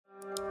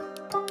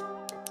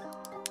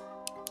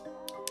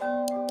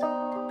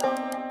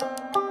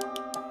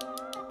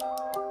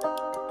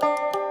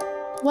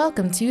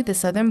Welcome to The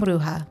Southern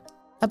Bruja,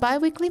 a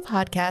bi-weekly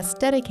podcast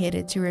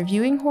dedicated to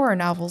reviewing horror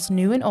novels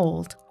new and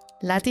old,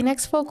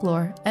 Latinx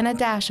folklore, and a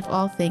dash of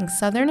all things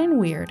Southern and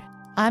weird.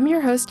 I'm your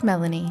host,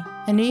 Melanie,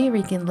 a New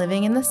Yorican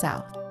living in the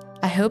South.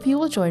 I hope you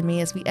will join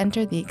me as we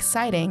enter the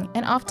exciting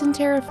and often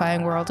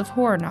terrifying world of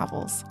horror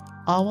novels,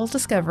 all while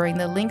discovering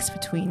the links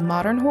between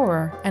modern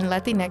horror and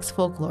Latinx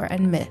folklore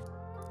and myth.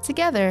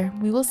 Together,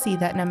 we will see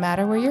that no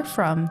matter where you're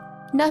from,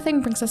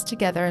 nothing brings us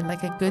together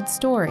like a good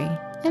story,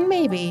 and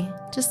maybe,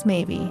 just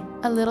maybe,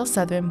 a little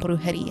Southern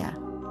brujeria.